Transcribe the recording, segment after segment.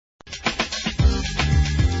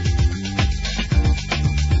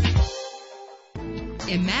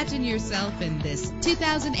Imagine yourself in this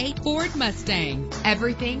 2008 Ford Mustang.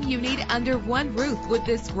 Everything you need under one roof with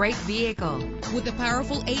this great vehicle. With a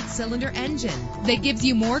powerful 8-cylinder engine that gives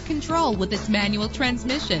you more control with its manual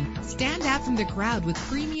transmission. Stand out from the crowd with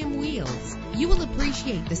premium wheels. You will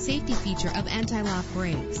appreciate the safety feature of anti-lock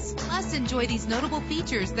brakes. Plus, enjoy these notable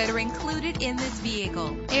features that are included in this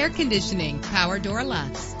vehicle: air conditioning, power door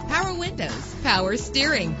locks, power windows, power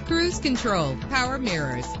steering, cruise control, power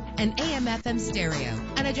mirrors, an AM/FM stereo,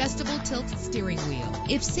 an adjustable tilt steering wheel.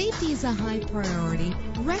 If safety is a high priority,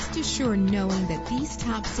 rest assured knowing that these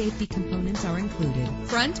top safety components are included: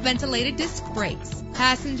 front ventilated disc brakes,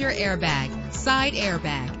 passenger airbag, side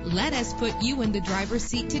airbag. Let us put you in the driver's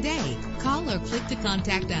seat today. Call or click to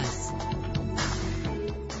contact us.